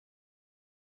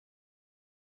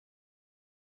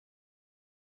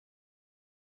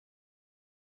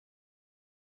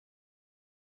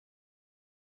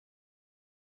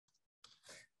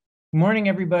Good morning,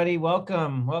 everybody.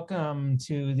 Welcome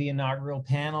to the inaugural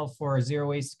panel for Zero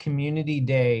Waste Community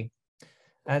Day.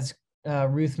 As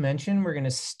Ruth mentioned, we're going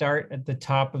to start at the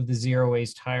top of the zero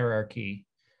waste hierarchy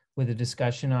with a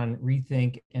discussion on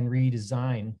rethink and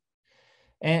redesign.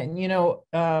 And,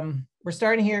 we're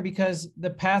starting here because the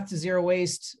path to zero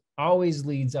waste always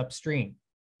leads upstream.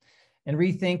 And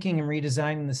rethinking and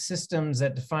redesigning the systems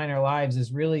that define our lives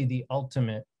is really the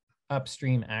ultimate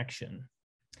upstream action.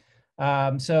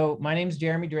 So my name is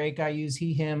Jeremy Drake. I use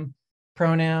he, him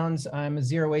pronouns. I'm a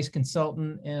zero waste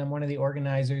consultant and I'm one of the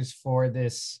organizers for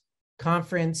this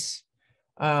conference.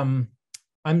 I'm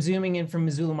zooming in from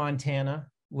Missoula, Montana,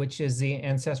 which is the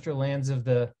ancestral lands of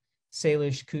the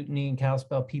Salish, Kootenai, and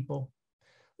Kalispel people.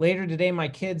 Later today, my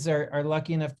kids are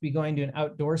lucky enough to be going to an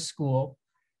outdoor school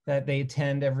that they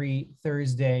attend every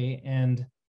Thursday. And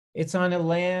it's on a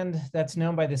land that's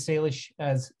known by the Salish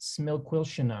as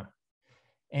Smilquilchina.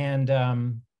 And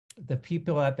the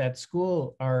people at that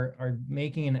school are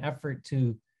making an effort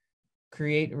to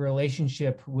create a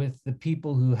relationship with the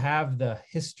people who have the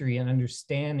history and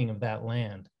understanding of that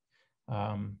land.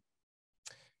 The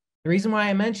reason why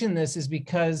I mention this is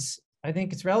because I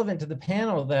think it's relevant to the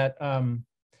panel that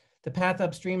the path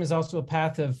upstream is also a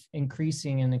path of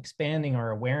increasing and expanding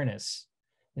our awareness.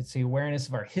 It's the awareness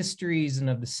of our histories and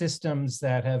of the systems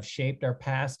that have shaped our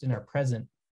past and our present.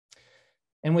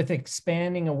 And with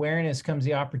expanding awareness comes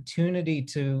the opportunity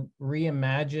to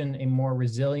reimagine a more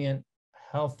resilient,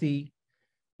 healthy,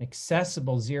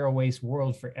 accessible zero waste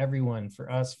world for everyone,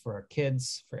 for us, for our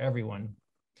kids, for everyone.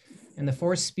 And the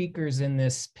four speakers in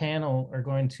this panel are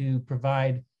going to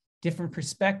provide different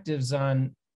perspectives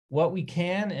on what we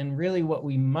can and really what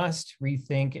we must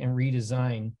rethink and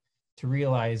redesign to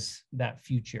realize that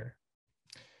future.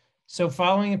 So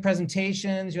following the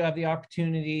presentations, you'll have the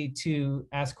opportunity to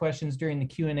ask questions during the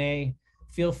Q&A.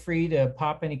 Feel free to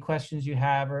pop any questions you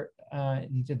have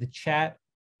into the chat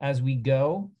as we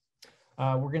go.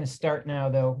 We're going to start now,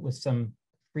 though, with some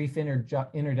brief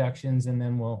introductions, and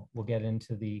then we'll get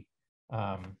into the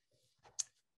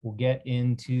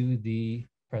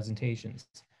presentations.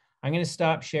 I'm going to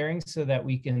stop sharing so that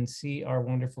we can see our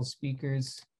wonderful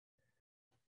speakers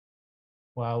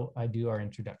while I do our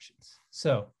introductions.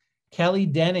 So Kelly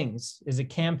Dennings is a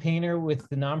campaigner with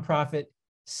the nonprofit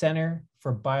Center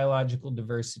for Biological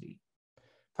Diversity.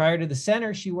 Prior to the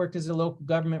center, she worked as a local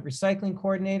government recycling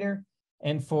coordinator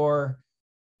and for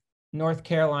North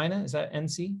Carolina, is that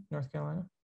NC, North Carolina?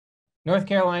 North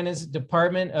Carolina's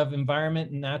Department of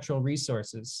Environment and Natural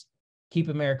Resources, Keep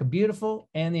America Beautiful,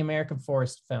 and the American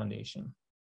Forest Foundation.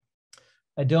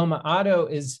 Adoma Otto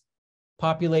is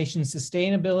Population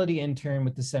Sustainability Intern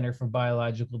with the Center for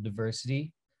Biological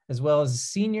Diversity, as well as a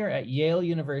senior at Yale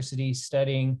University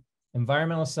studying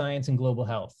environmental science and global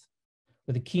health.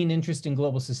 With a keen interest in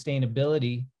global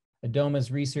sustainability,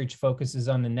 Adoma's research focuses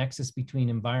on the nexus between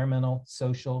environmental,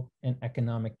 social, and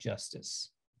economic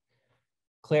justice.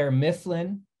 Claire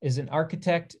Mifflin is an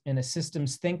architect and a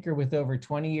systems thinker with over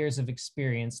 20 years of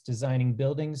experience designing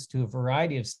buildings to a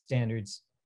variety of standards,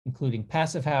 including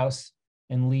Passive House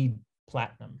and LEED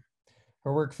Platinum.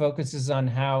 Her work focuses on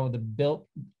how the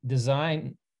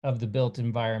design of the built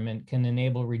environment can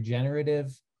enable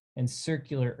regenerative and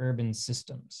circular urban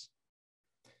systems.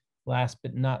 Last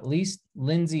but not least,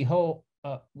 Lindsay Hull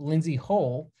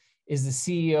is the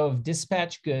CEO of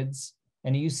Dispatch Goods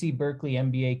and a UC Berkeley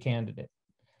MBA candidate.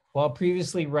 While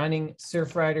previously running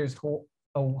Surfrider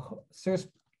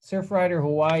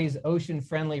Hawaii's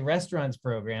ocean-friendly restaurants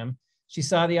program, she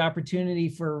saw the opportunity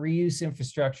for a reuse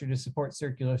infrastructure to support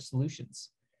circular solutions.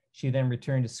 She then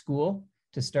returned to school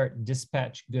to start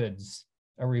Dispatch Goods,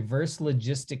 a reverse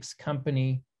logistics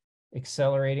company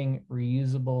accelerating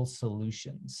reusable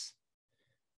solutions.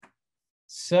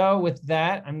 So with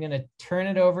that, I'm going to turn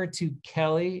it over to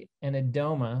Kelly and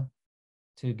Adoma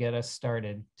to get us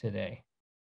started today.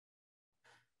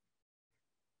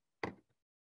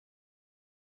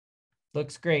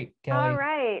 Looks great, Kelly. All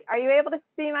right. Are you able to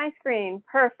see my screen?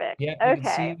 Perfect. Yeah.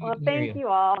 Okay. Well, thank you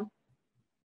all.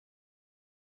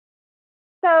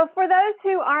 So for those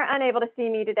who are unable to see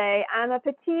me today, I'm a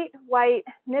petite, white,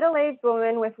 middle-aged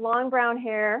woman with long brown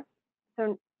hair,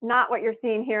 so not what you're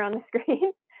seeing here on the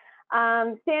screen,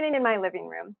 standing in my living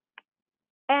room.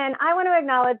 And I want to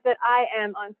acknowledge that I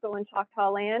am on stolen Choctaw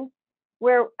land,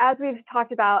 where, as we've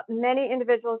talked about, many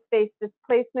individuals face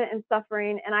displacement and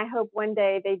suffering, and I hope one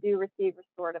day they do receive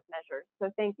restorative measures. So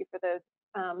thank you for those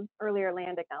earlier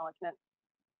land acknowledgements.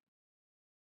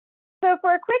 So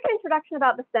for a quick introduction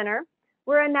about the center,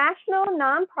 we're a national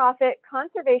nonprofit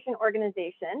conservation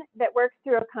organization that works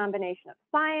through a combination of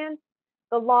science,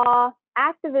 the law,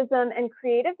 activism, and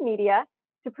creative media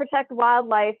to protect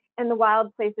wildlife and the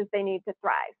wild places they need to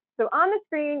thrive. So on the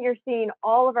screen, you're seeing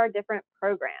all of our different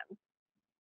programs.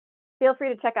 Feel free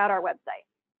to check out our website.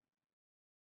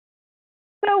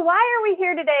 So why are we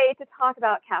here today to talk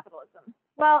about capitalism?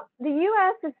 Well, the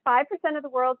US is 5% of the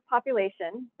world's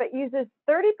population, but uses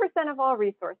 30% of all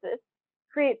resources,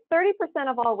 creates 30%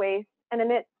 of all waste, and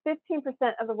emits 15%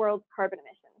 of the world's carbon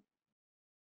emissions.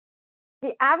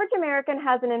 The average American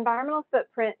has an environmental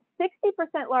footprint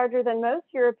 60% larger than most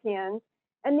Europeans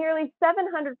and nearly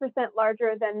 700%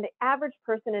 larger than the average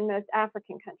person in most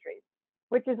African countries,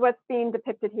 which is what's being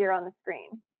depicted here on the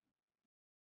screen.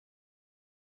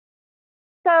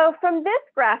 So from this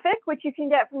graphic, which you can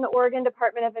get from the Oregon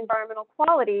Department of Environmental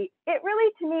Quality, it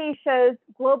really, to me, shows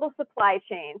global supply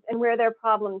chains and where their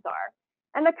problems are.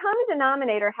 And the common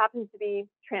denominator happens to be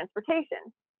transportation.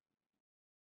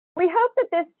 We hope that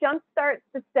this jumpstarts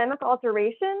systemic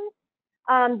alterations,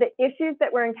 the issues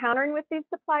that we're encountering with these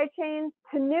supply chains,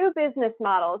 to new business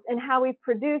models in how we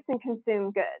produce and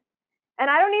consume goods. And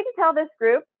I don't need to tell this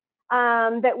group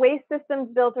that waste systems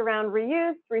built around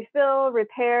reuse, refill,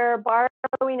 repair,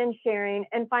 borrowing and sharing,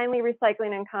 and finally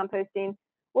recycling and composting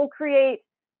will create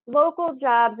local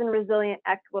jobs and resilient,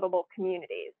 equitable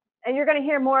communities. And you're going to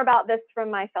hear more about this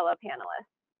from my fellow panelists.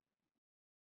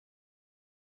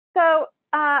 So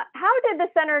how did the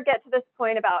center get to this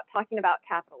point about talking about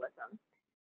capitalism?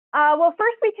 Well,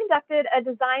 first we conducted a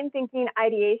design thinking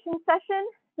ideation session.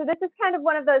 So this is kind of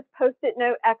one of those post-it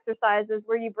note exercises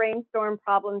where you brainstorm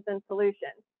problems and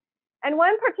solutions. And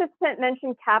one participant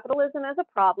mentioned capitalism as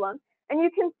a problem. And you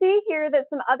can see here that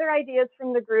some other ideas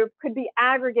from the group could be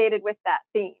aggregated with that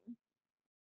theme.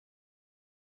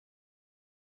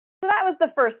 So that was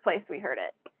the first place we heard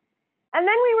it. And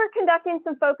then we were conducting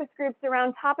some focus groups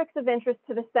around topics of interest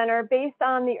to the center based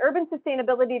on the Urban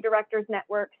Sustainability Directors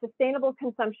Network Sustainable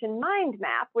Consumption Mind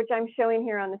Map, which I'm showing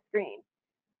here on the screen.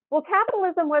 Well,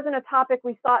 capitalism wasn't a topic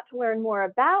we sought to learn more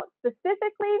about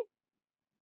specifically,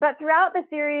 but throughout the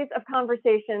series of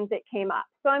conversations, it came up.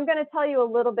 So I'm going to tell you a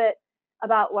little bit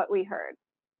about what we heard.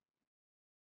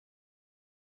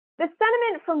 The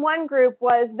sentiment from one group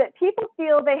was that people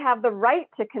feel they have the right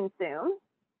to consume,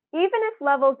 even if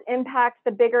levels impact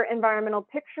the bigger environmental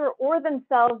picture or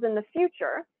themselves in the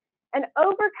future, and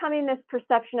overcoming this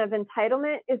perception of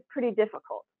entitlement is pretty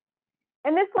difficult.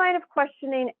 And this line of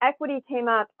questioning, equity came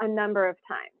up a number of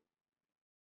times.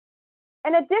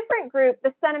 In a different group,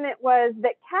 the sentiment was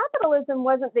that capitalism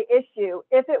wasn't the issue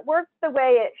if it works the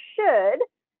way it should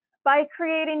by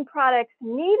creating products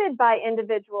needed by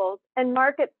individuals and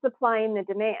markets supplying the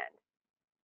demand.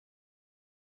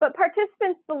 But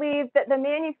participants believe that the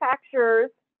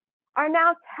manufacturers are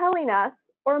now telling us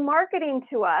or marketing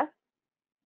to us,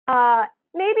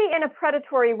 maybe in a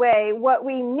predatory way, what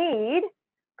we need,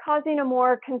 causing a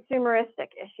more consumeristic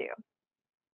issue.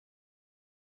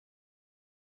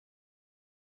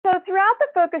 So throughout the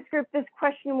focus group, this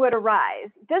question would arise: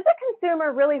 does a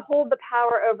consumer really hold the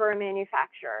power over a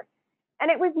manufacturer?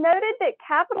 And it was noted that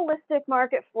capitalistic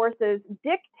market forces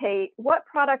dictate what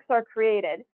products are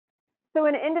created, so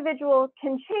an individual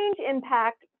can change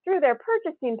impact through their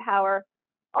purchasing power,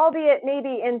 albeit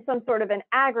maybe in some sort of an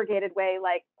aggregated way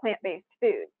like plant-based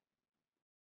foods.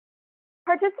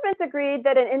 Participants agreed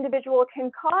that an individual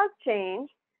can cause change,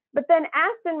 but then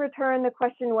asked in return, the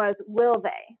question was, will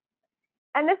they?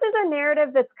 And this is a narrative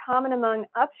that's common among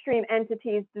upstream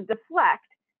entities to deflect,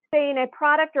 saying a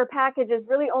product or package is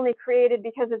really only created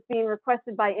because it's being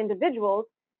requested by individuals,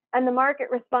 and the market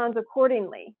responds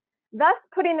accordingly, thus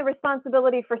putting the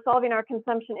responsibility for solving our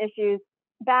consumption issues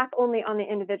back only on the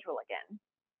individual again.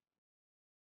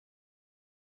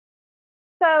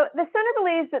 So the center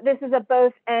believes that this is a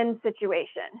both-and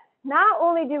situation. Not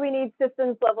only do we need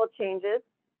systems-level changes,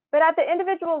 but at the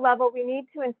individual level, we need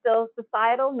to instill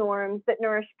societal norms that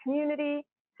nourish community,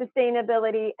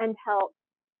 sustainability, and health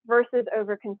versus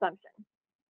overconsumption.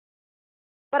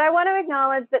 But I want to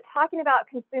acknowledge that talking about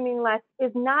consuming less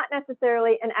is not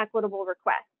necessarily an equitable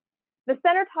request. The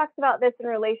center talks about this in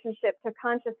relationship to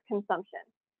conscious consumption.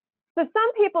 So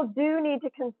some people do need to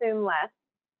consume less,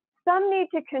 some need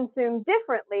to consume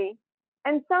differently,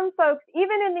 and some folks,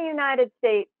 even in the United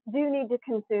States, do need to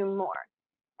consume more.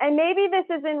 And maybe this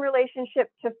is in relationship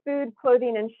to food,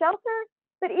 clothing, and shelter,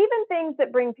 but even things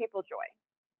that bring people joy.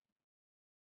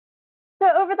 So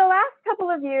over the last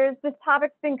couple of years, this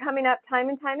topic's been coming up time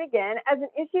and time again as an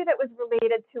issue that was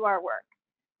related to our work.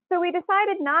 So we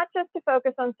decided not just to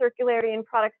focus on circularity and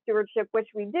product stewardship, which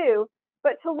we do,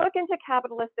 but to look into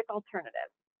capitalistic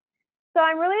alternatives. So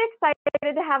I'm really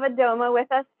excited to have Adoma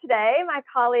with us today, my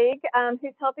colleague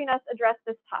who's helping us address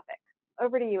this topic.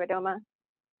 Over to you, Adoma.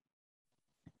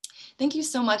 Thank you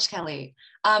so much, Kelly.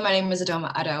 My name is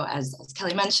Adoma Addo. As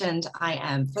Kelly mentioned, I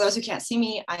am, for those who can't see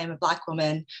me, I am a Black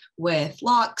woman with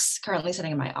locks, currently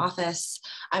sitting in my office.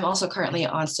 I'm also currently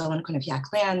on stolen Quinnipiac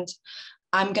land.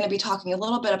 I'm going to be talking a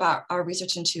little bit about our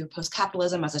research into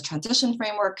post-capitalism as a transition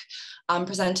framework,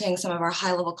 presenting some of our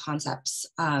high-level concepts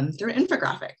through an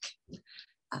infographic.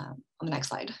 On the next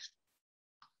slide.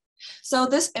 So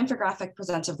this infographic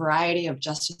presents a variety of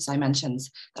justice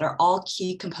dimensions that are all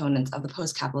key components of the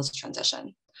post-capitalist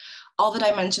transition. All the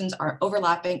dimensions are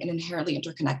overlapping and inherently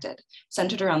interconnected,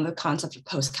 centered around the concept of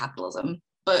post-capitalism.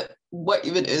 But what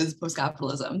even is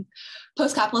post-capitalism?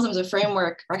 Post-capitalism as a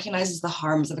framework recognizes the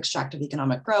harms of extractive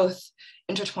economic growth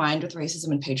intertwined with racism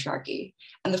and patriarchy.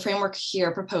 And the framework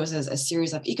here proposes a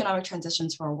series of economic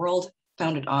transitions for a world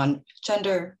founded on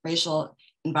gender, racial,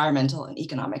 environmental, and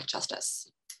economic justice.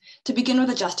 To begin with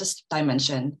the justice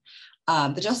dimension,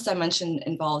 the justice dimension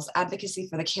involves advocacy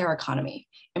for the care economy,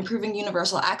 improving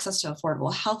universal access to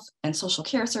affordable health and social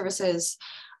care services,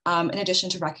 in addition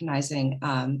to recognizing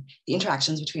the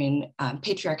interactions between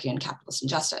patriarchy and capitalist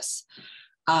injustice,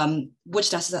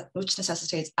 which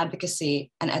necessitates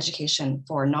advocacy and education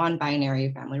for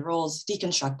non-binary family roles,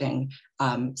 deconstructing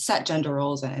set gender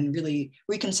roles, and really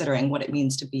reconsidering what it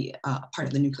means to be a part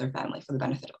of the nuclear family for the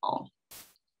benefit of all.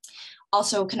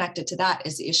 Also connected to that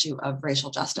is the issue of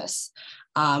racial justice,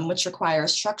 which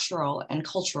requires structural and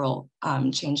cultural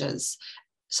changes,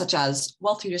 such as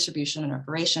wealth redistribution and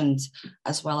reparations,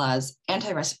 as well as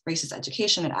anti-racist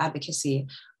education and advocacy,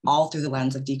 all through the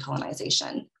lens of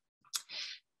decolonization.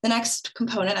 The next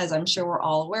component, as I'm sure we're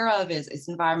all aware of, is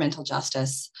environmental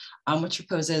justice, which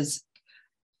proposes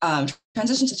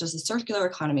transitions such as the circular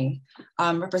economy,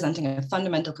 representing a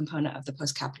fundamental component of the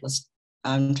post-capitalist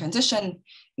transition,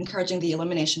 encouraging the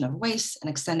elimination of waste and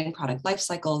extending product life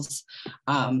cycles,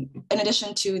 in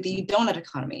addition to the donut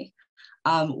economy,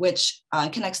 which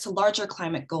connects to larger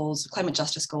climate goals, climate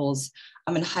justice goals,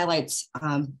 and highlights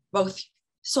both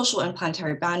social and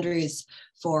planetary boundaries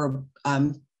for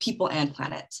people and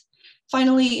planet.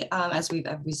 Finally, as we've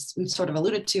sort of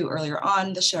alluded to earlier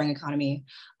on, the sharing economy,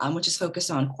 which is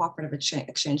focused on cooperative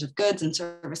exchange of goods and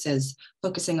services,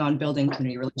 focusing on building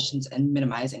community relations and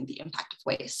minimizing the impact of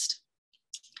waste.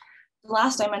 The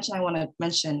last dimension I want to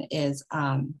mention is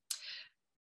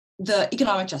the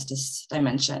economic justice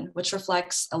dimension, which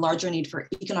reflects a larger need for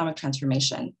economic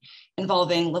transformation,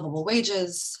 involving livable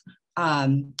wages,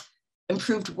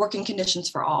 improved working conditions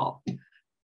for all.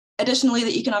 Additionally,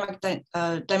 the economic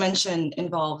dimension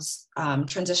involves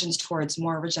transitions towards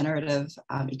more regenerative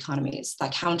economies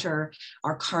that counter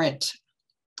our current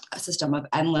system of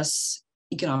endless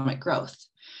economic growth.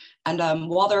 And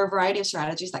while there are a variety of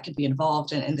strategies that could be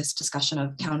involved in this discussion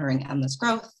of countering endless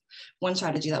growth, one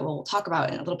strategy that we'll talk about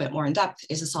in a little bit more in depth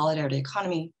is the solidarity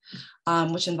economy,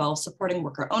 which involves supporting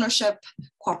worker ownership,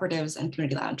 cooperatives, and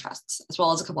community land trusts, as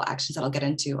well as a couple of actions that I'll get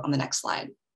into on the next slide.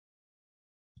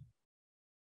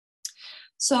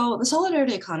 So the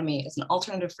solidarity economy is an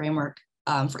alternative framework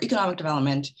for economic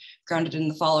development grounded in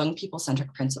the following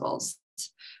people-centric principles.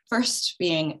 First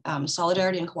being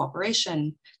solidarity and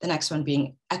cooperation, the next one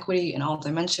being equity in all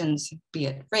dimensions, be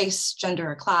it race,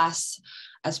 gender, or class,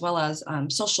 as well as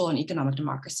social and economic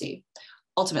democracy.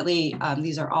 Ultimately,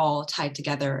 these are all tied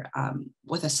together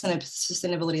with a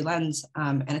sustainability lens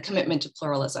and a commitment to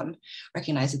pluralism,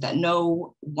 recognizing that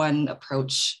no one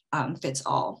approach fits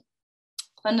all.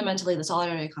 Fundamentally, the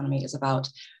solidarity economy is about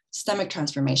systemic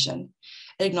transformation.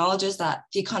 It acknowledges that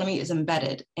the economy is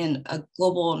embedded in a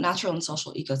global natural and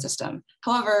social ecosystem.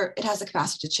 However, it has the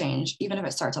capacity to change, even if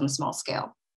it starts on a small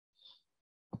scale.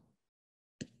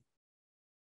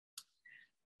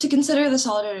 To consider the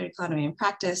solidarity economy in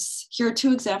practice, here are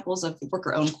two examples of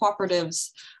worker-owned cooperatives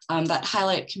that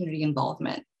highlight community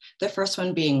involvement. The first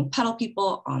one being Pedal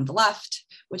People on the left,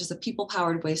 which is a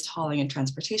people-powered waste hauling and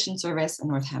transportation service in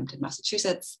Northampton,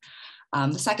 Massachusetts.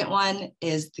 The second one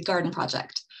is the Garden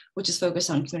Project, which is focused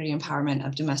on community empowerment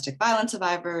of domestic violence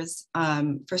survivors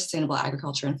for sustainable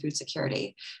agriculture and food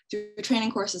security through training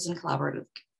courses and collaborative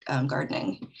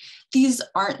gardening. These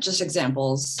aren't just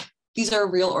examples. These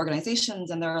are real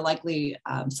organizations, and there are likely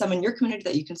some in your community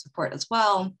that you can support as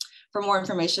well. For more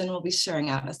information, we'll be sharing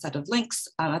out a set of links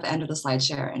at the end of the slide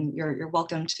share, and you're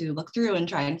welcome to look through and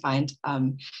try and find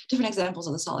different examples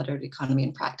of the solidarity economy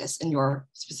in practice in your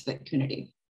specific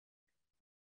community.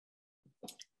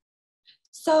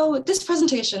 So this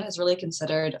presentation has really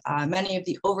considered many of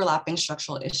the overlapping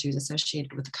structural issues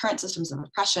associated with the current systems of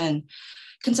oppression,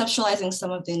 conceptualizing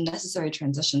some of the necessary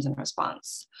transitions in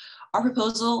response. Our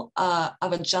proposal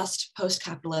of a just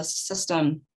post-capitalist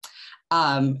system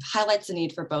highlights the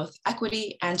need for both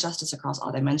equity and justice across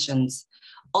all dimensions,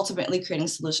 ultimately creating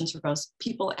solutions for both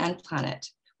people and planet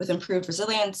with improved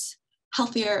resilience,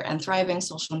 healthier and thriving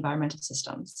social environmental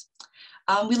systems.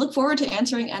 We look forward to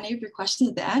answering any of your questions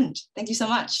at the end. Thank you so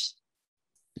much.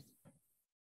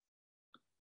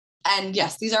 And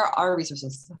yes, these are our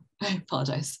resources. I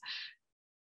apologize.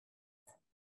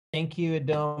 Thank you,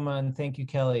 Adoma, and thank you,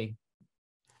 Kelly.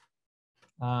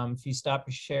 If you stop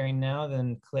your sharing now,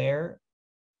 then Claire,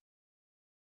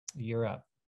 you're up.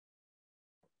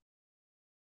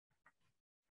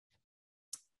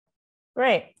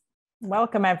 Great.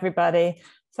 Welcome, everybody.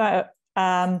 So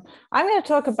I'm going to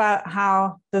talk about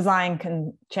how design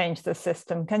can change the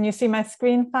system. Can you see my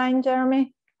screen fine,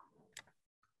 Jeremy?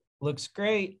 Looks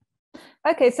great.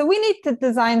 Okay, so we need to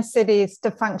design cities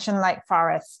to function like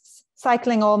forests,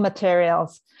 cycling all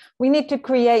materials. We need to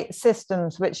create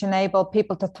systems which enable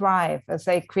people to thrive as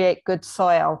they create good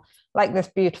soil, like this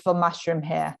beautiful mushroom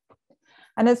here.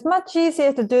 And it's much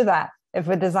easier to do that if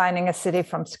we're designing a city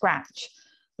from scratch,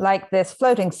 like this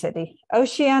floating city.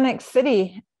 Oceanic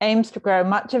City aims to grow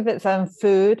much of its own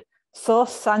food,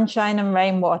 source sunshine and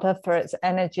rainwater for its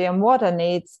energy and water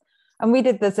needs, and we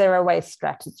did the zero waste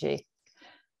strategy,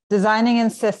 designing in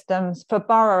systems for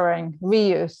borrowing,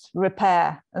 reuse,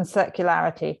 repair, and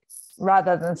circularity,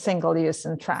 rather than single use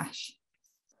and trash.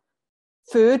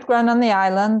 Food grown on the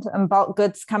island and bulk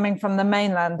goods coming from the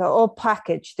mainland are all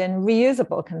packaged in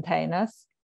reusable containers.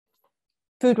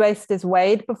 Food waste is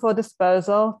weighed before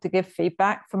disposal to give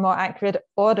feedback for more accurate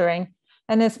ordering,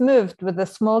 and is moved with a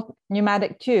small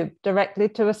pneumatic tube directly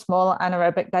to a small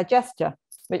anaerobic digester,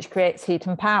 which creates heat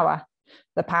and power.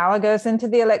 The power goes into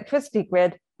the electricity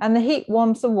grid, and the heat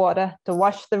warms the water to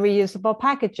wash the reusable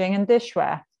packaging and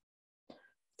dishware.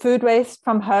 Food waste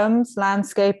from homes,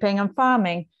 landscaping, and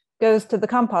farming goes to the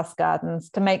compost gardens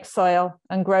to make soil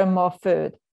and grow more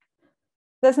food.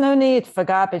 There's no need for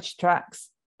garbage trucks.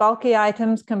 Bulky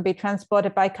items can be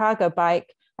transported by cargo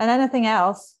bike, and anything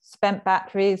else, spent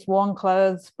batteries, worn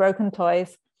clothes, broken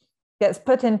toys, gets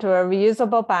put into a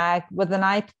reusable bag with an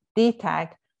ID tag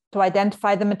to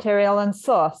identify the material and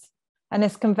source, and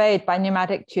is conveyed by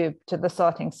pneumatic tube to the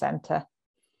sorting center.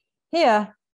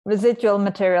 Here, residual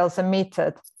materials are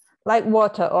metered, like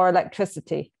water or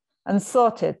electricity, and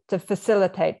sorted to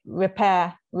facilitate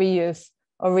repair, reuse,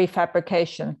 or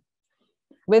refabrication.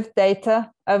 With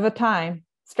data, over time,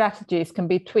 strategies can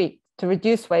be tweaked to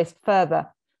reduce waste further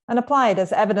and applied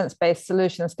as evidence-based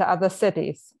solutions to other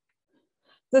cities.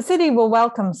 The city will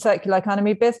welcome circular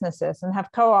economy businesses and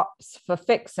have co-ops for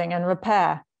fixing and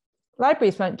repair.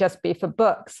 Libraries won't just be for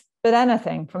books, but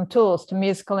anything from tools to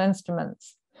musical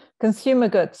instruments. Consumer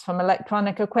goods from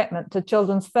electronic equipment to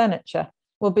children's furniture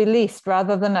will be leased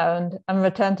rather than owned and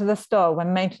returned to the store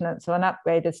when maintenance or an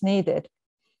upgrade is needed.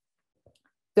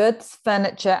 Goods,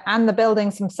 furniture, and the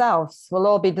buildings themselves will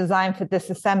all be designed for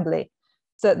disassembly,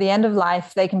 so at the end of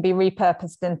life, they can be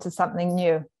repurposed into something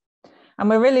new. And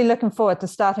we're really looking forward to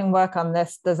starting work on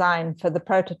this design for the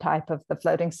prototype of the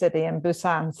floating city in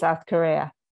Busan, South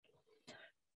Korea.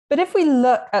 But if we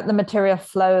look at the material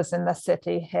flows in the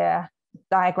city here,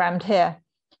 diagrammed here,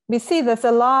 we see there's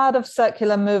a lot of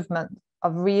circular movement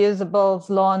of reusables,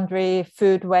 laundry,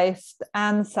 food waste,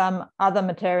 and some other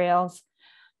materials.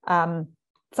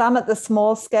 Some at the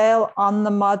small scale on the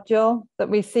module that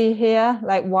we see here,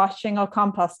 like washing or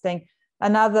composting,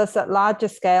 and others at larger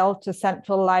scale to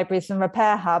central libraries and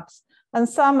repair hubs. And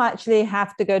some actually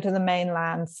have to go to the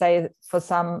mainland, say for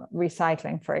some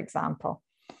recycling, for example.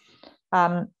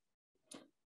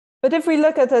 But if we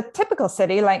look at a typical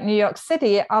city like New York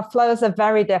City, our flows are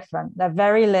very different. They're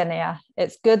very linear.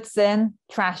 It's goods in,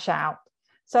 trash out.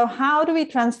 So how do we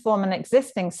transform an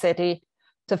existing city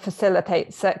to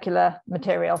facilitate circular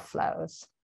material flows?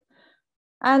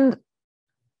 And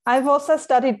I've also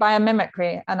studied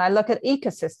biomimicry, and I look at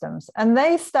ecosystems, and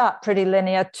they start pretty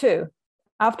linear too.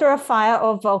 After a fire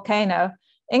or volcano,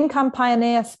 in come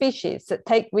pioneer species that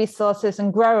take resources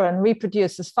and grow and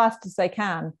reproduce as fast as they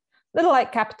can, little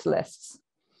like capitalists.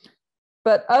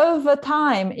 But over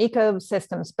time,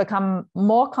 ecosystems become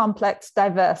more complex,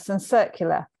 diverse, and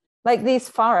circular, like these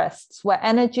forests where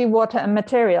energy, water, and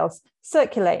materials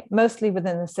circulate mostly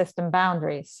within the system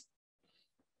boundaries.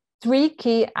 3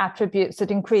 key attributes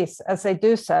that increase as they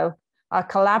do so are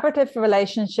collaborative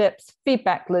relationships,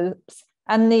 feedback loops,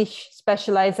 and niche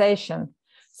specialization.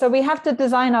 So we have to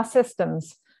design our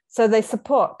systems so they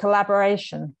support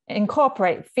collaboration,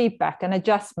 incorporate feedback and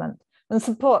adjustment, and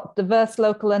support diverse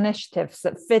local initiatives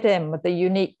that fit in with the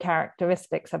unique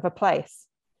characteristics of a place.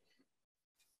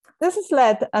 This has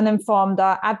led and informed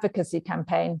our advocacy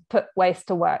campaign, Put Waste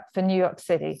to Work for New York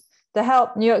City, to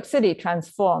help New York City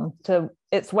transform to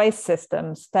its waste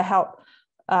systems to help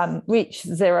reach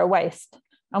zero waste.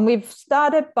 And we've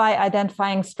started by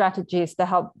identifying strategies to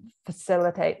help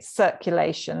facilitate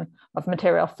circulation of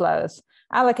material flows,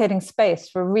 allocating space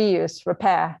for reuse,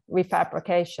 repair,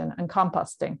 refabrication, and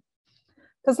composting.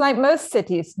 Because like most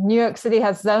cities, New York City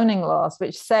has zoning laws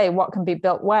which say what can be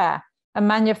built where, and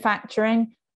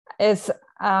manufacturing is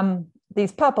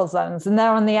these purple zones, and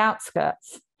they're on the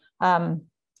outskirts.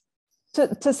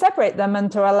 To separate them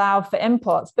and to allow for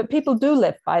imports, but people do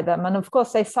live by them. And of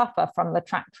course, they suffer from the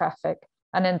track traffic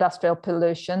and industrial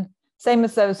pollution, same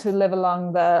as those who live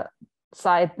along the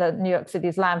side that New York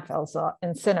City's landfills or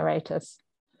incinerators.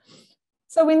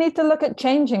 So we need to look at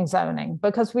changing zoning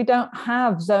because we don't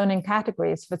have zoning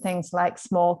categories for things like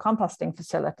small composting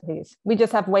facilities. We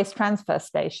just have waste transfer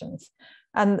stations.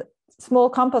 And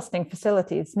small composting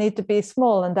facilities need to be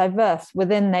small and diverse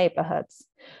within neighborhoods.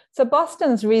 So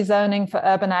Boston's rezoning for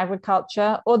urban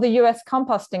agriculture or the US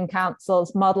Composting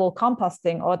Council's model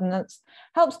composting ordinance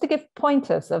helps to give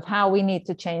pointers of how we need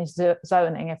to change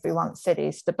zoning if we want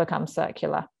cities to become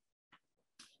circular.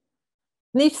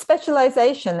 Niche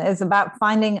specialization is about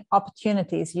finding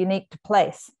opportunities unique to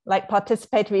place, like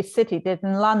Participatory City did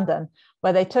in London,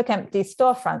 where they took empty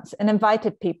storefronts and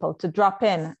invited people to drop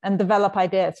in and develop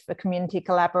ideas for community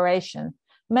collaboration,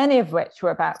 many of which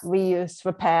were about reuse,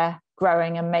 repair,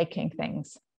 growing and making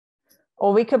things.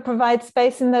 Or we could provide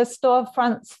space in those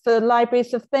storefronts for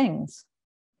libraries of things.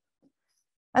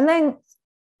 And then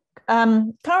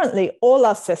currently all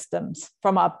our systems,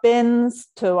 from our bins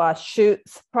to our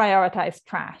chutes, prioritize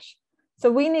trash. So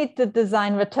we need to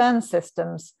design return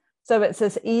systems so it's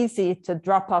as easy to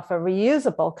drop off a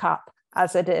reusable cup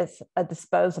as it is a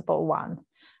disposable one.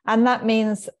 And that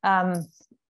means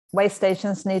waste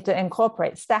stations need to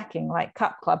incorporate stacking like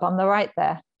Cup Club on the right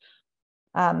there.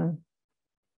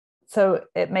 So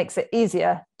it makes it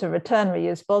easier to return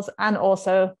reusables and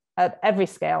also at every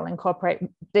scale incorporate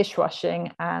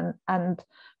dishwashing and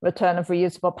return of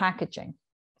reusable packaging.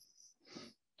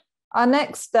 Our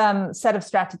next set of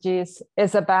strategies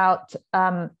is about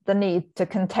the need to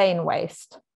contain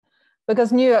waste,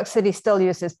 because New York City still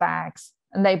uses bags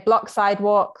and they block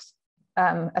sidewalks,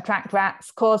 attract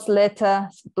rats, cause litter,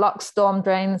 block storm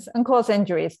drains, and cause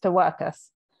injuries to workers.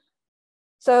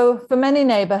 So for many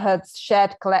neighborhoods,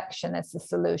 shared collection is the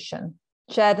solution,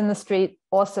 shared in the street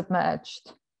or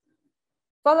submerged.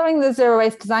 Following the Zero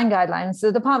Waste Design Guidelines,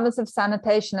 the Departments of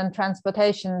Sanitation and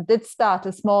Transportation did start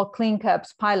a small Clean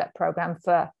Curbs pilot program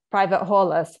for private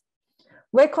haulers.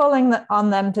 We're calling on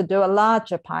them to do a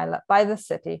larger pilot by the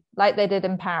city, like they did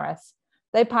in Paris.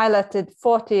 They piloted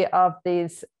 40 of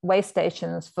these waste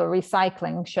stations for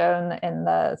recycling, shown in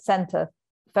the center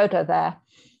photo there.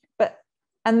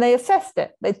 And they assessed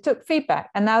it, they took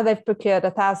feedback, and now they've procured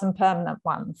 1,000 permanent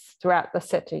ones throughout the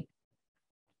city.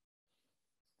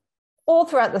 All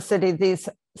throughout the city, these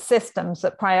systems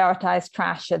that prioritize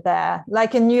trash are there.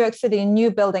 Like in New York City, a new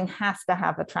building has to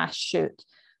have a trash chute,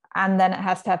 and then it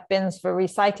has to have bins for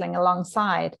recycling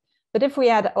alongside. But if we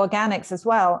add organics as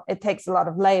well, it takes a lot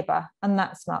of labor, and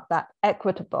that's not that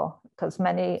equitable because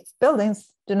many buildings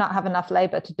do not have enough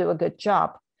labor to do a good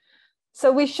job. So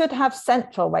we should have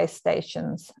central waste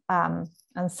stations and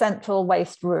central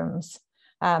waste rooms.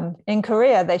 In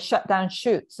Korea, they shut down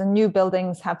chutes and new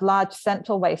buildings have large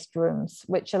central waste rooms,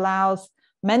 which allows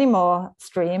many more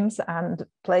streams and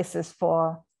places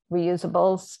for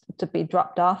reusables to be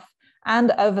dropped off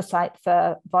and oversight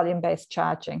for volume-based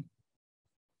charging.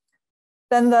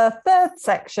 Then the third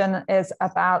section is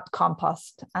about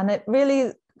compost, and it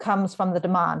really comes from the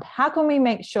demand. How can we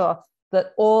make sure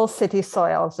that all city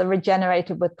soils are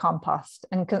regenerated with compost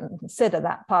and consider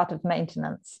that part of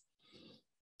maintenance?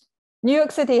 New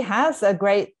York City has a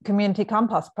great community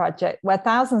compost project where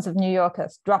thousands of New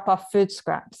Yorkers drop off food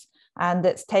scraps, and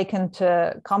it's taken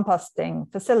to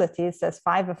composting facilities, there's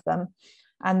 5 of them,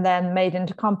 and then made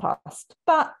into compost.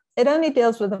 But it only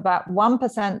deals with about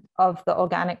 1% of the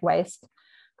organic waste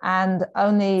and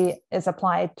only is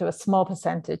applied to a small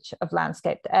percentage of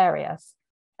landscaped areas.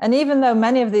 And even though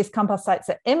many of these compost sites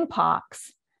are in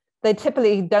parks, they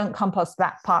typically don't compost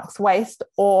that park's waste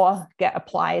or get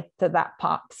applied to that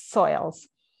park's soils.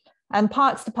 And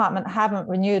Parks Department haven't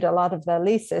renewed a lot of their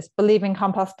leases, believing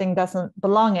composting doesn't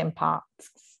belong in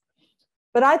parks.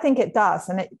 But I think it does.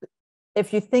 And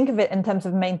if you think of it in terms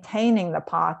of maintaining the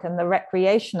park and the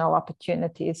recreational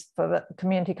opportunities for the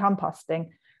community composting,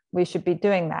 we should be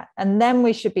doing that. And then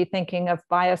we should be thinking of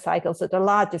biocycles at a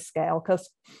larger scale, because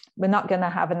we're not going to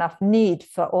have enough need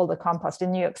for all the compost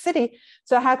in New York City.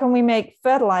 So how can we make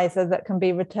fertilizer that can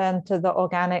be returned to the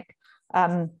organic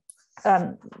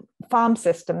farm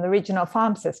system, the regional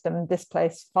farm system, and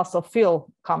displace fossil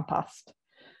fuel compost?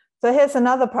 So here's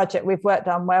another project we've worked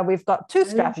on where we've got two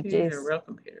strategies. A real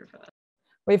computer for that.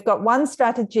 We've got one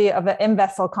strategy of an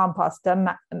in-vessel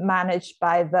composter managed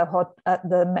by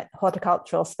the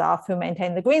horticultural staff who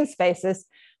maintain the green spaces,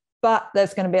 but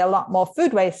there's going to be a lot more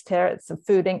food waste here. It's a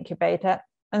food incubator.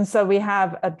 And so we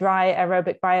have a dry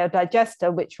aerobic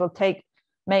biodigester, which will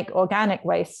make organic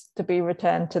waste to be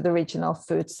returned to the regional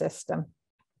food system.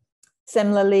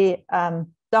 Similarly,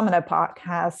 Domino Park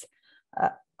has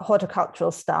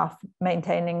horticultural staff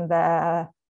maintaining their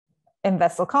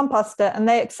in-vessel composter, and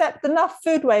they accept enough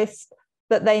food waste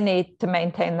that they need to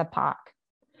maintain the park.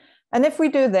 And if we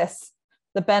do this,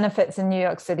 the benefits in New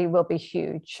York City will be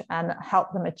huge and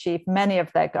help them achieve many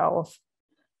of their goals.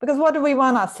 Because what do we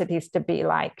want our cities to be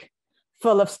like?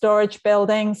 Full of storage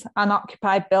buildings,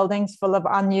 unoccupied buildings full of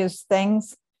unused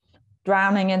things,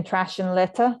 drowning in trash and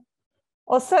litter?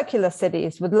 Or circular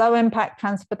cities with low impact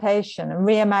transportation and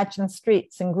reimagined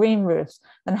streets and green roofs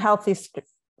and healthy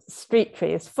street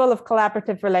trees full of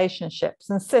collaborative relationships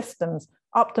and systems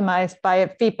optimized by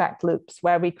feedback loops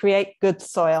where we create good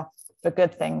soil for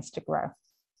good things to grow.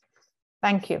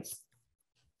 Thank you.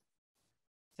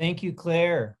 Thank you,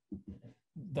 Claire.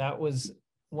 That was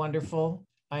wonderful.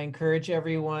 I encourage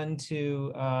everyone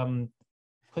to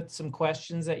put some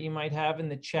questions that you might have in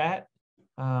the chat.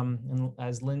 And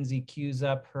as Lindsay queues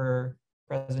up her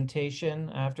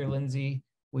presentation, after Lindsay,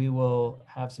 we will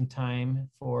have some time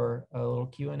for a little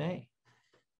Q&A.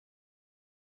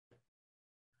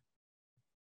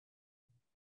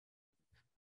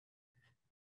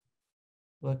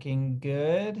 Looking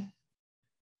good.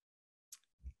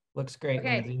 Looks great,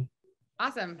 okay. Lindsay.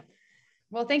 Awesome.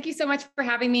 Well, thank you so much for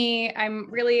having me. I'm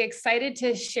really excited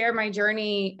to share my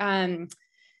journey.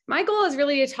 My goal is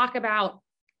really to talk about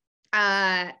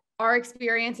our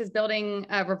experience as building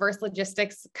a reverse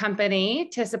logistics company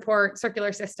to support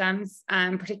circular systems,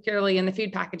 particularly in the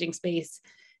food packaging space,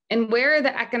 and where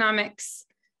the economics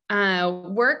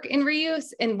work in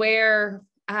reuse and where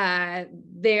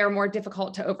they are more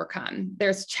difficult to overcome.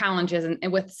 There's challenges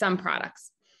with some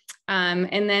products.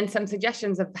 And then some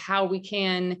suggestions of how we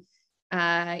can,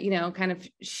 kind of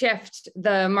shift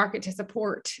the market to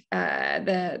support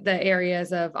the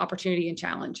areas of opportunity and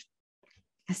challenge.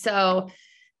 So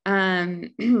to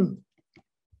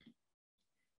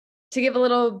give a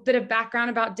little bit of background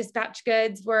about Dispatch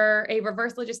Goods, we're a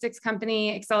reverse logistics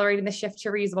company accelerating the shift to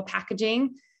reusable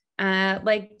packaging.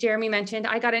 Like Jeremy mentioned,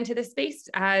 I got into this space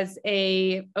as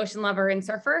an ocean lover and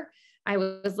surfer. I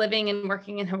was living and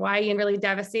working in Hawaii and really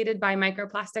devastated by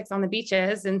microplastics on the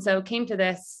beaches. And so came to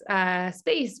this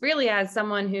space really as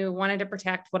someone who wanted to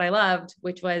protect what I loved,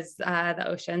 which was the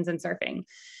oceans and surfing.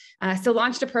 So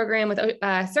launched a program with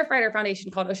Surfrider Foundation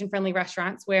called Ocean Friendly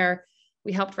Restaurants, where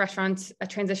we helped restaurants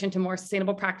transition to more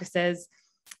sustainable practices.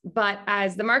 But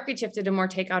as the market shifted to more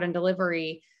takeout and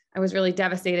delivery, I was really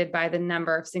devastated by the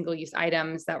number of single-use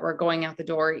items that were going out the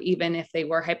door, even if they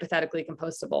were hypothetically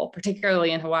compostable.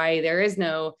 Particularly in Hawaii, there is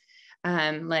no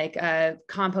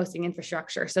composting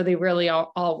infrastructure. So they really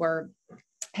all were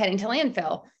heading to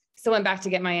landfill. So went back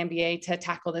to get my MBA to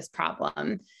tackle this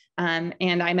problem. And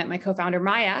I met my co-founder,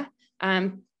 Maya,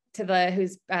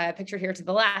 who's pictured here to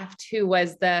the left, who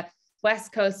was the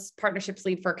West Coast partnerships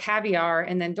lead for Caviar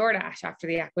and then DoorDash after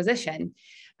the acquisition.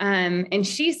 And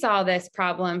she saw this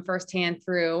problem firsthand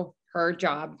through her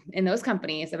job in those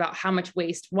companies about how much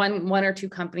waste one or two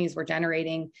companies were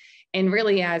generating. And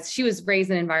really, as she was raised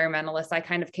an environmentalist, I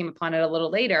kind of came upon it a little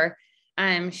later.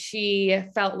 She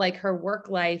felt like her work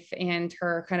life and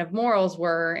her kind of morals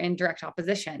were in direct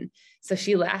opposition. So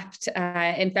she left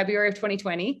in February of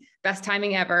 2020, best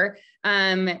timing ever,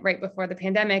 right before the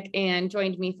pandemic, and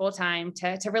joined me full time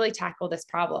to really tackle this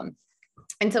problem.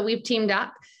 And so we've teamed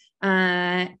up.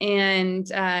 The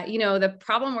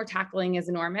problem we're tackling is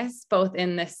enormous, both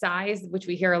in the size, which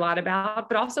we hear a lot about,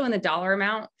 but also in the dollar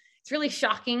amount. It's really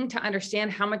shocking to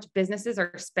understand how much businesses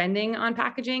are spending on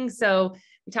packaging. So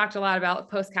we talked a lot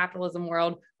about post-capitalism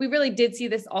world. We really did see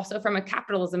this also from a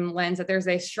capitalism lens, that there's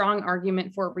a strong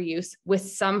argument for reuse with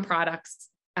some products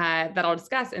that I'll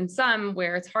discuss, and some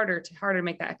where it's harder to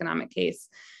make that economic case.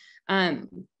 We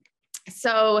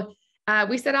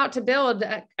set out to build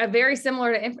a very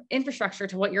similar infrastructure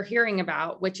to what you're hearing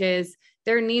about, which is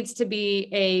there needs to be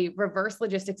a reverse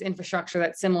logistics infrastructure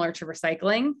that's similar to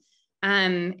recycling.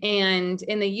 And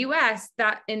in the US,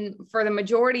 for the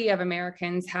majority of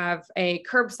Americans have a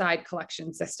curbside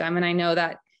collection system. And I know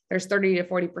that there's 30 to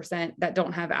 40% that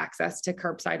don't have access to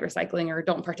curbside recycling or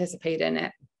don't participate in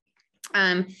it.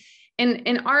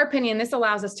 In our opinion, this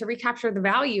allows us to recapture the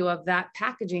value of that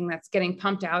packaging that's getting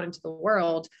pumped out into the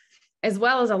world as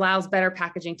well as allows better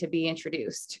packaging to be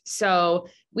introduced. So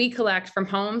we collect from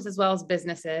homes as well as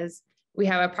businesses. We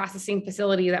have a processing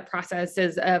facility that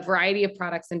processes a variety of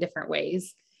products in different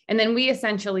ways. And then we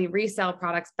essentially resell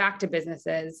products back to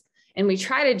businesses. And we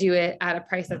try to do it at a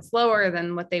price that's lower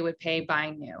than what they would pay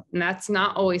buying new. And that's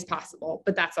not always possible,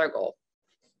 but that's our goal.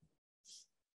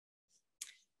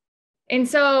 And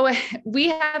so we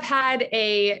have had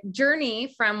a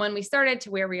journey from when we started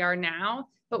to where we are now,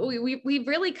 but we've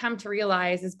really come to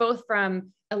realize is both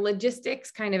from a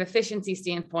logistics kind of efficiency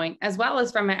standpoint, as well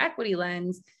as from an equity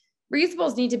lens,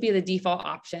 reusables need to be the default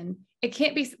option. It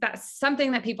can't be that's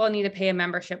something that people need to pay a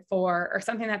membership for or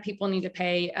something that people need to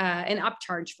pay an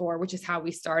upcharge for, which is how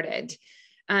we started.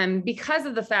 Because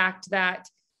of the fact that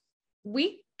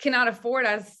we cannot afford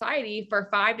as a society for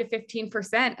 5 to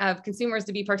 15% of consumers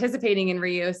to be participating in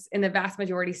reuse and the vast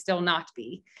majority still not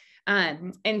be.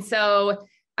 And so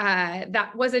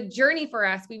that was a journey for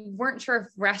us. We weren't sure if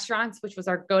restaurants, which was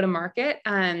our go-to-market,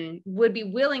 would be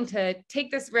willing to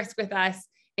take this risk with us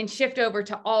and shift over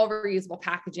to all reusable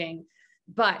packaging.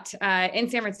 But in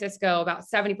San Francisco, about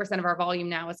 70% of our volume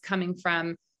now is coming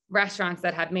from restaurants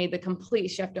that have made the complete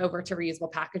shift over to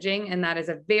reusable packaging. And that is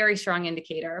a very strong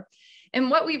indicator. And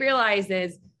what we realize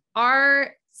is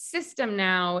our system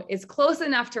now is close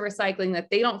enough to recycling that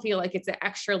they don't feel like it's an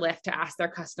extra lift to ask their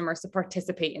customers to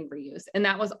participate in reuse. And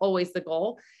that was always the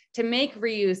goal, to make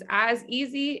reuse as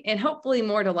easy and hopefully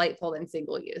more delightful than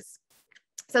single use.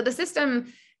 So the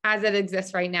system as it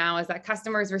exists right now is that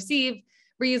customers receive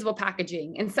reusable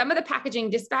packaging, and some of the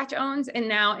packaging dispatch owns, and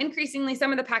now increasingly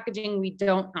some of the packaging we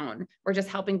don't own. We're just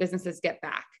helping businesses get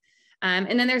back.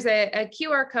 And then there's a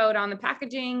QR code on the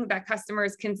packaging that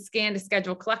customers can scan to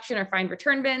schedule collection or find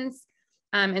return bins.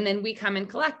 And then we come and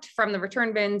collect from the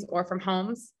return bins or from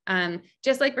homes.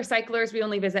 Just like recyclers, we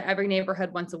only visit every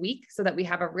neighborhood once a week so that we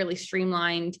have a really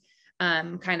streamlined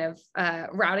kind of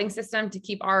routing system to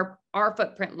keep our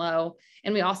footprint low.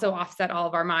 And we also offset all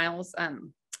of our miles.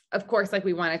 Of course, like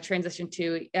we want to transition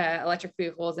to electric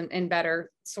vehicles and better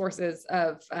sources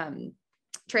of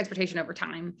transportation over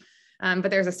time.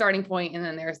 But there's a starting point, and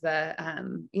then there's the,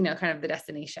 kind of the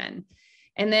destination.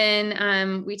 And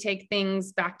then we take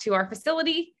things back to our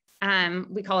facility.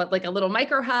 We call it like a little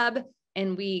micro hub,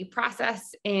 and we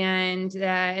process and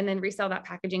then resell that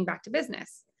packaging back to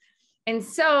business. And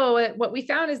so what we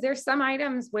found is there's some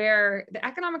items where the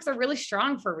economics are really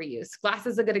strong for reuse. Glass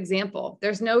is a good example.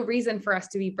 There's no reason for us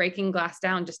to be breaking glass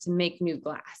down just to make new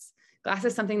glass. Glass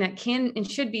is something that can and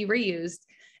should be reused.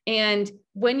 And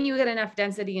when you get enough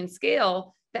density and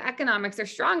scale, the economics are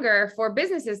stronger for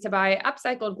businesses to buy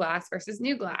upcycled glass versus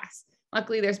new glass.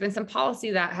 Luckily, there's been some policy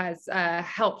that has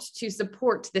helped to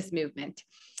support this movement.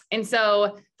 And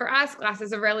so for us, glass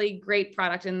is a really great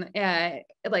product and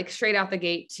like straight out the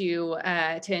gate to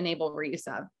enable reuse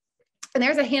of. And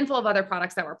there's a handful of other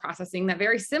products that we're processing that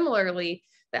very similarly,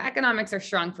 the economics are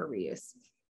strong for reuse.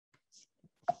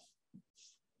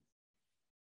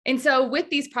 And so with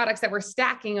these products that we're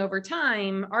stacking over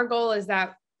time, our goal is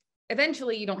that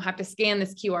eventually you don't have to scan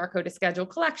this QR code to schedule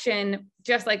collection.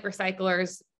 Just like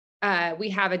recyclers, we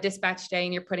have a dispatch day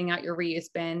and you're putting out your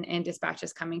reuse bin and dispatch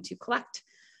is coming to collect.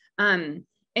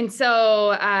 And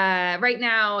so right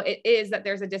now it is that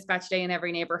there's a dispatch day in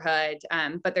every neighborhood,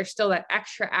 but there's still that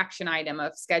extra action item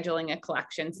of scheduling a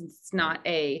collection since it's not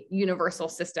a universal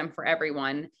system for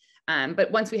everyone.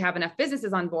 But once we have enough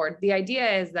businesses on board, the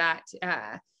idea is that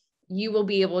you will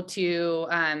be able to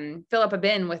fill up a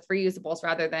bin with reusables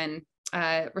rather than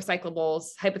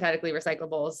recyclables, hypothetically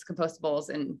recyclables, compostables,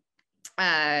 and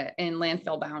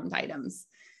landfill bound items.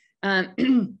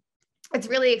 It's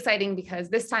really exciting because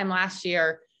this time last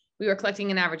year, we were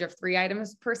collecting an average of 3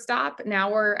 items per stop.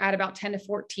 Now we're at about 10 to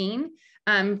 14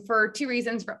 for 2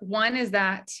 reasons. One is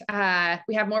that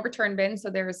we have more return bins, so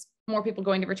there's more people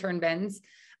going to return bins.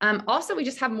 Also, we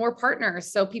just have more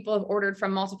partners. So people have ordered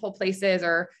from multiple places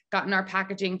or gotten our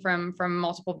packaging from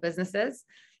multiple businesses.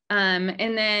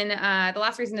 And then the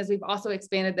last reason is we've also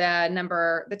expanded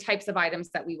the types of items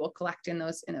that we will collect in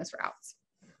those routes.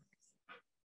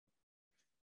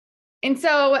 And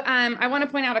so I want to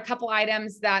point out a couple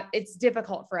items that it's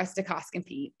difficult for us to cost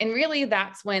compete. And really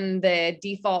that's when the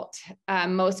default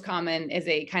most common is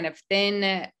a kind of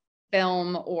thin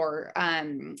film or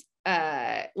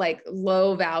like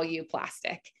low value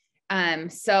plastic.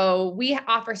 So we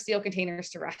offer steel containers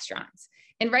to restaurants.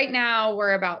 And right now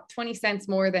we're about 20 cents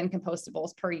more than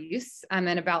compostables per use and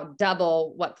about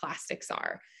double what plastics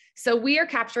are. So we are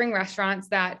capturing restaurants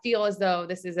that feel as though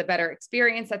this is a better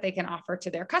experience that they can offer to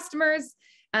their customers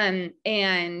and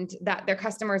that their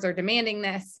customers are demanding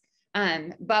this.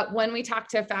 But when we talk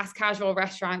to fast casual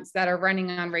restaurants that are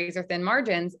running on razor thin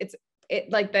margins,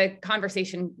 like the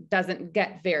conversation doesn't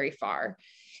get very far.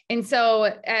 And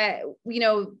so,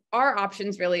 our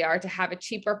options really are to have a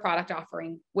cheaper product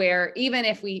offering where even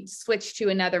if we switch to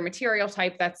another material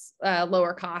type that's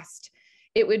lower cost,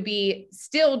 it would be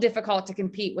still difficult to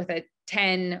compete with a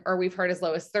 10, or we've heard as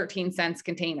low as 13 cents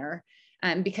container,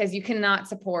 because you cannot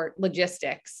support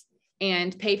logistics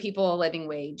and pay people a living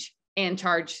wage and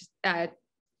charge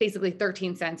basically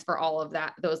 13 cents for all of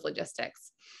those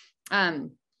logistics.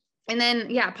 And then,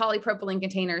 polypropylene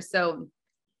containers. So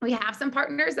we have some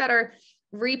partners that are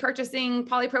repurchasing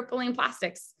polypropylene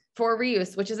plastics for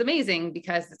reuse, which is amazing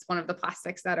because it's one of the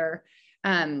plastics that are,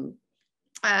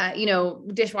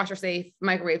 dishwasher safe,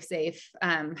 microwave safe,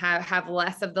 have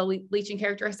less of the leaching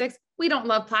characteristics. We don't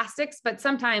love plastics, but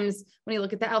sometimes when you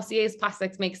look at the LCAs,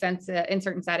 plastics make sense in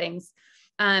certain settings.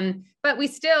 But we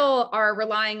still are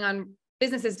relying on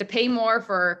businesses to pay more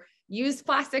for used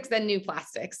plastics than new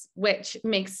plastics, which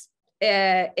makes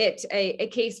it a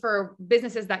case for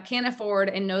businesses that can afford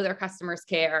and know their customers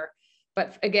care.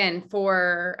 But again,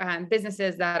 for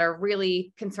businesses that are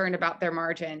really concerned about their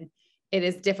margin, it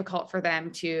is difficult for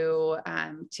them to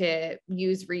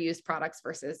use reused products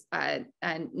versus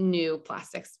new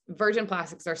plastics. Virgin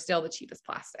plastics are still the cheapest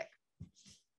plastic.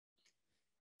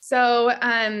 So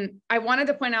I wanted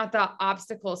to point out the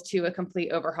obstacles to a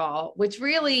complete overhaul, which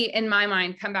really, in my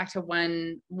mind, come back to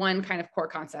one kind of core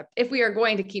concept. If we are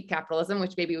going to keep capitalism,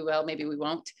 which maybe we will, maybe we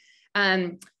won't,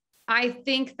 I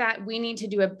think that we need to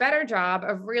do a better job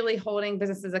of really holding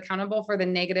businesses accountable for the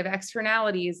negative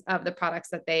externalities of the products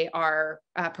that they are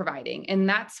providing. And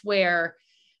that's where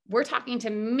we're talking to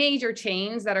major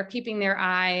chains that are keeping their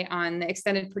eye on the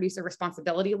extended producer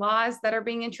responsibility laws that are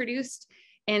being introduced,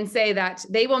 and say that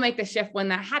they will make the shift when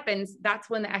that happens. That's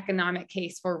when the economic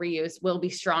case for reuse will be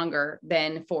stronger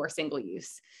than for single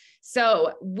use.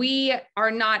 So we are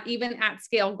not even at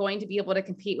scale going to be able to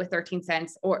compete with 13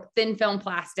 cents or thin film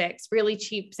plastics, really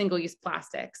cheap single-use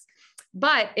plastics.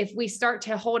 But if we start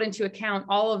to hold into account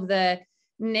all of the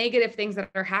negative things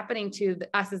that are happening to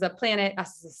us as a planet,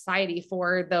 us as a society,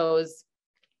 for those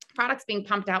products being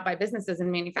pumped out by businesses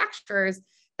and manufacturers,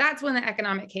 that's when the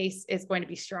economic case is going to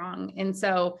be strong. And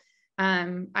so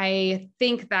I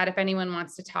think that if anyone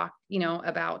wants to talk,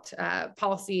 about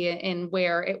policy and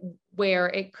where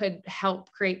it could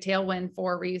help create tailwind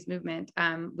for reuse movement,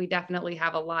 we definitely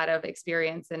have a lot of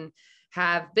experience and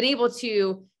have been able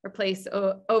to replace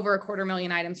over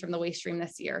 250,000 items from the waste stream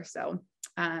this year. So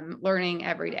learning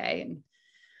every day.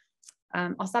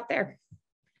 And I'll stop there.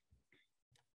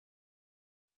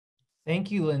 Thank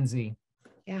you, Lindsay.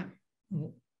 Yeah.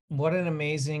 What an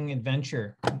amazing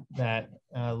adventure that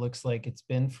looks like it's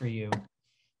been for you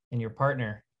and your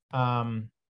partner.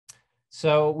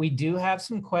 So we do have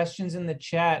some questions in the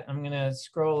chat. I'm going to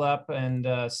scroll up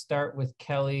and start with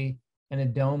Kelly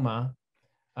and Adoma.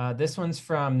 This one's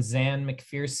from Zan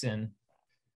McPherson.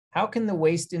 How can the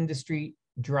waste industry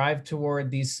drive toward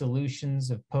these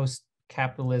solutions of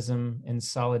post-capitalism and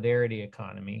solidarity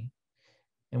economy?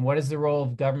 And what is the role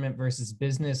of government versus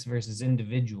business versus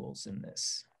individuals in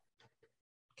this?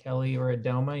 Kelly or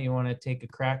Adoma, you want to take a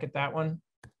crack at that one?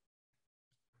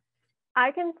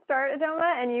 I can start,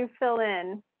 Adoma, and you fill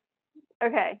in.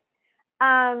 Okay.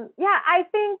 I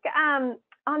think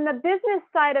on the business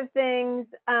side of things,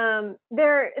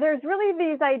 there's really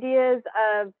these ideas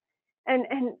of, and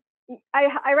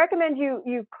I recommend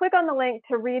you click on the link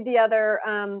to read the other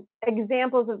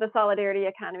examples of the solidarity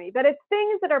economy, but it's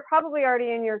things that are probably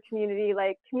already in your community,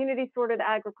 like community sorted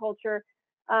agriculture,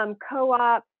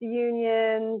 co-ops,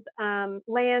 unions,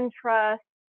 land trusts,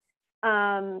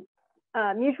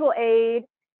 mutual aid.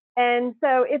 And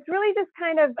so it's really just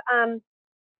kind of,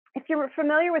 if you're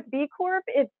familiar with B Corp,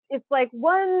 it's like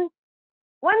one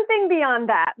thing beyond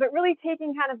that, but really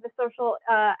taking kind of the social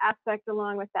aspect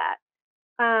along with that.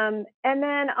 And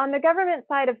then on the government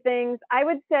side of things, I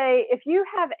would say if you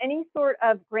have any sort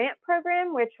of grant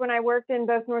program, which when I worked in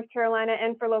both North Carolina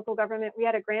and for local government, we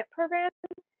had a grant program.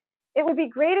 It would be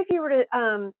great if you were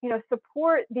to,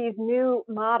 support these new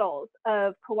models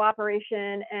of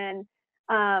cooperation and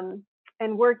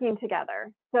working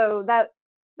together. So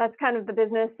that's kind of the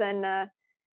business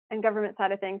and government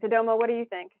side of things. Adoma, what do you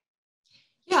think?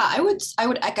 Yeah, I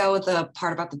would echo the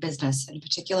part about the business in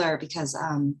particular, because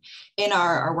in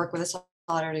our work with the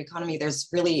solidarity economy, there's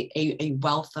really a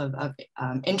wealth of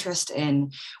interest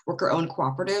in worker-owned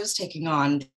cooperatives taking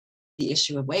on the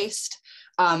issue of waste.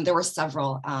 There were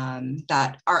several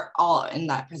that are all in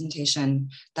that presentation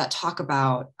that talk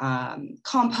about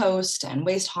compost and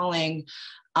waste hauling,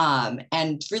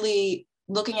 and really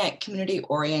looking at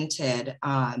community-oriented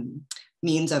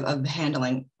means of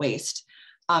handling waste.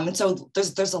 And so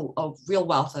there's a real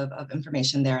wealth of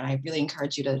information there, and I really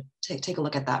encourage you to take a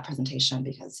look at that presentation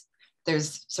because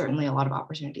there's certainly a lot of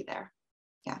opportunity there.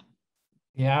 Yeah.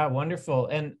 Yeah, wonderful.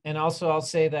 And also I'll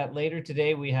say that later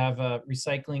today we have a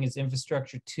Recycling is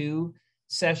Infrastructure 2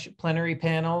 session plenary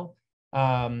panel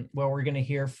where we're going to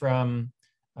hear from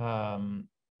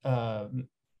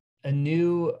a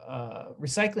new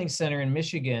recycling center in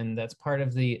Michigan that's part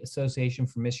of the Association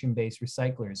for Mission-Based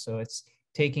Recyclers. So it's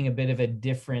taking a bit of a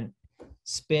different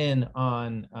spin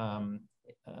on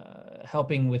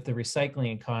helping with the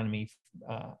recycling economy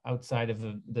outside of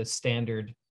the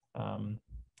standard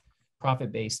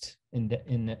profit-based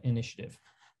initiative.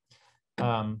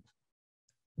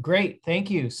 Great, thank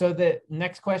you. So the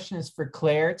next question is for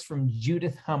Claire. It's from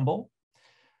Judith Humble.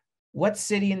 What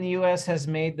city in the US has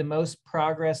made the most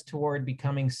progress toward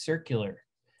becoming circular?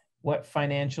 What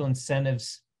financial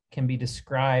incentives can be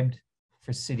described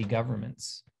for city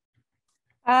governments?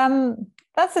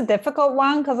 That's a difficult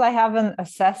one because I haven't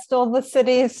assessed all the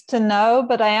cities to know,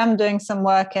 but I am doing some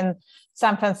work in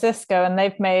San Francisco and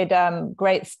they've made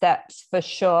great steps for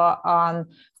sure on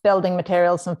building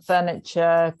materials and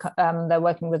furniture. They're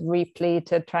working with Reply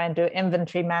to try and do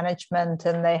inventory management,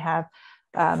 and they have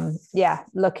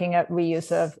looking at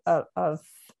reuse of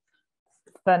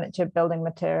furniture, building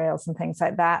materials and things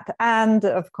like that. And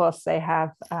of course they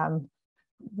have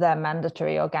their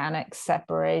mandatory organic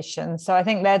separation. So I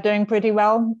think they're doing pretty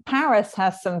well. Paris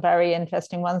has some very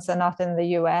interesting ones. They're not in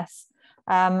the US.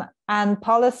 And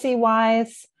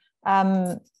policy-wise,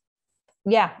 I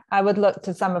would look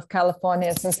to some of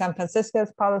California's and San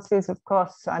Francisco's policies, of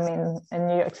course. I mean, in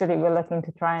New York City, we're looking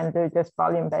to try and do just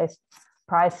volume-based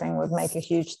pricing would make a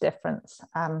huge difference.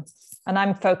 And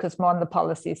I'm focused more on the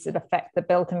policies that affect the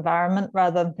built environment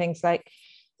rather than things like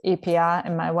EPR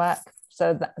in my work.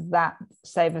 So that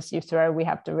save as you throw, we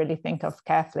have to really think of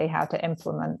carefully how to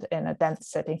implement in a dense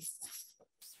city.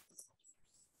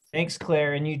 Thanks,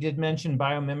 Claire. And you did mention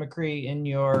biomimicry in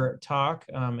your talk,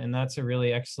 and that's a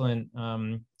really excellent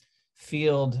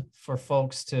field for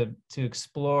folks to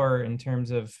explore in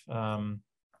terms of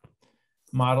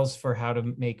models for how to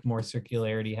make more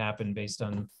circularity happen based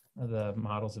on the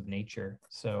models of nature.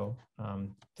 So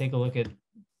take a look at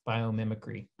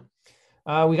biomimicry.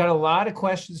 We got a lot of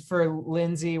questions for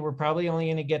Lindsay. We're probably only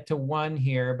going to get to one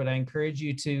here, but I encourage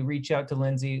you to reach out to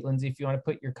Lindsay. Lindsay, if you want to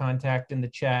put your contact in the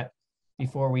chat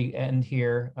before we end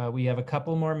here. We have a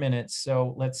couple more minutes,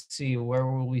 so let's see, where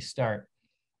will we start?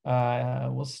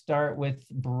 We'll start with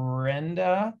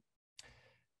Brenda.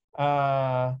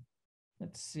 Let's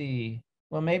see.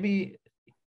 Well, maybe,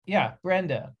 yeah,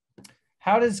 Brenda.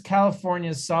 How does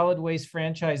California's solid waste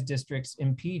franchise districts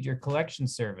impede your collection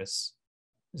service?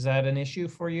 Is that an issue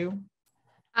for you?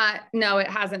 No, it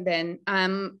hasn't been.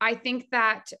 I think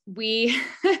that the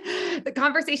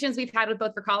conversations we've had with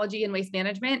both Recology and Waste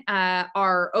Management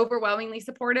are overwhelmingly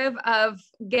supportive of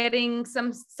getting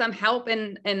some help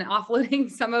in offloading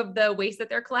some of the waste that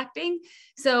they're collecting.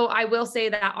 So I will say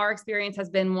that our experience has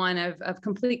been one of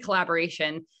complete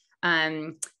collaboration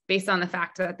based on the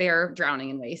fact that they're drowning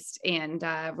in waste and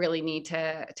really need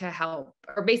to help,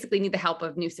 or basically need the help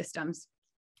of new systems.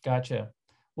 Gotcha.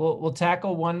 We'll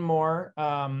tackle one more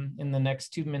in the next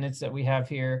 2 minutes that we have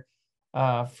here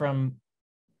from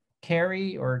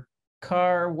Carrie or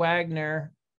Carr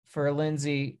Wagner for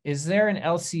Lindsay. Is there an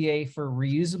LCA for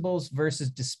reusables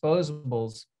versus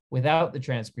disposables without the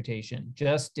transportation,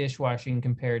 just dishwashing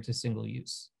compared to single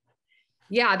use?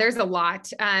 Yeah, there's a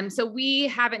lot. So we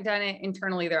haven't done it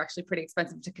internally. They're actually pretty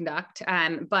expensive to conduct,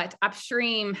 but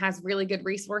upstream has really good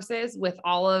resources with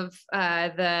all of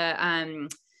the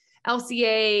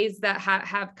LCAs that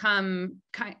have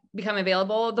become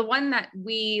available. The one that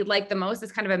we like the most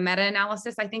is kind of a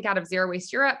meta-analysis, I think, out of Zero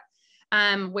Waste Europe,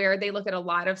 where they look at a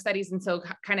lot of studies and so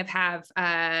kind of have,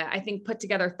 I think, put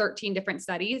together 13 different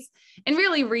studies, and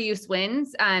really reuse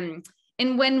wins.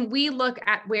 And when we look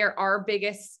at where our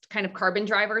biggest kind of carbon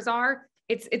drivers are,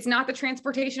 it's not the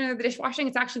transportation or the dishwashing,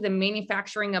 it's actually the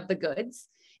manufacturing of the goods.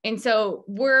 And so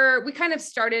we kind of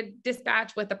started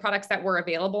dispatch with the products that were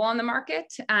available on the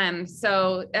market.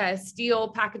 So steel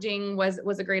packaging was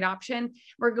a great option.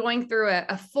 We're going through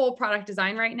a full product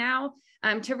design right now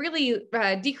to really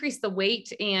decrease the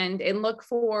weight and look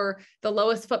for the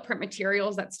lowest footprint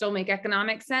materials that still make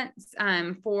economic sense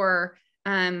for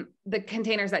the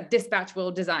containers that dispatch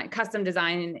will custom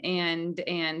design and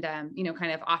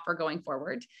kind of offer going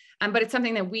forward. But it's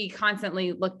something that we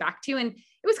constantly look back to. And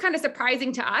it was kind of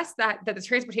surprising to us that the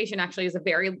transportation actually is a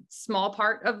very small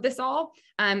part of this all.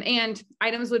 And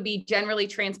items would be generally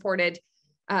transported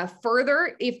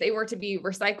further if they were to be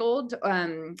recycled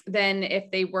than if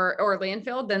they were, or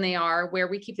landfilled than they are where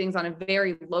we keep things on a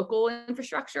very local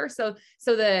infrastructure. So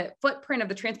the footprint of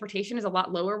the transportation is a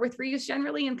lot lower with reuse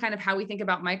generally, and kind of how we think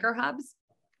about micro hubs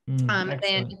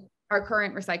than our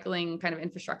current recycling kind of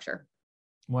infrastructure.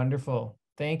 Wonderful.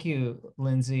 Thank you,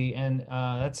 Lindsay. And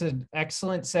that's an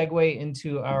excellent segue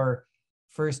into our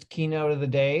first keynote of the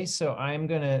day. So I'm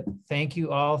going to thank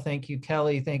you all. Thank you,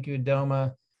 Kelly. Thank you,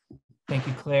 Adoma. Thank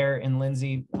you, Claire and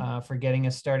Lindsay, for getting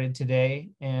us started today.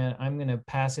 And I'm going to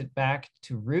pass it back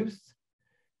to Ruth,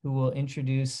 who will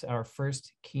introduce our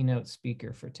first keynote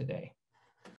speaker for today.